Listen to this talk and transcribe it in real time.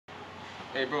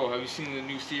Hey bro, have you seen the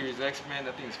new Series X, man?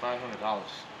 That thing is $500. Are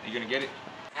you gonna get it?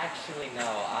 Actually, no.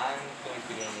 I'm going to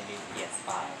be getting a new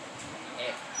PS5.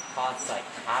 It costs like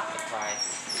half the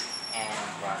price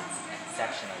and runs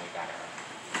exceptionally better.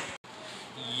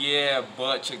 Yeah,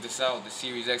 but check this out. The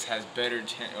Series X has better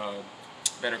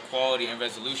quality and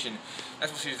resolution.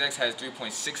 That's what Series X has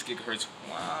 3.6 gigahertz,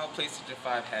 while PlayStation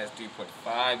 5 has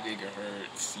 3.5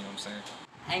 gigahertz. You know what I'm saying?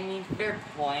 I mean, fair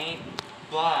point,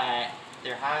 but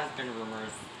there has been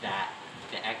rumors that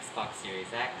the Xbox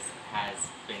Series X has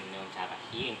been known to have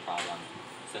a heating problem,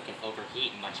 so it can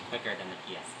overheat much quicker than the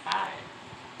PS5.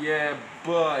 Yeah,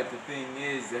 but the thing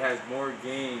is, it has more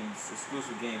games,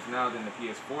 exclusive games now than the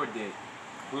PS4 did,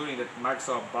 including that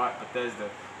Microsoft bought Bethesda.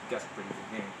 Got some pretty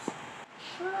good games.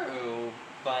 True,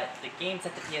 but the games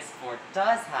that the PS4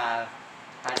 does have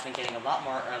has been getting a lot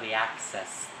more early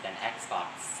access than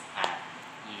Xbox at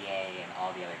EA and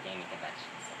all the other gaming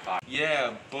conventions so far.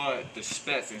 Yeah, but the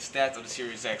specs and stats of the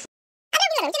Series X.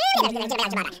 And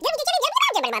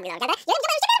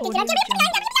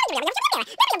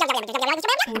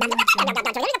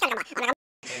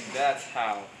that's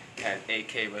how it has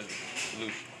 8K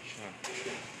resolution.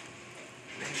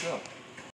 There you go.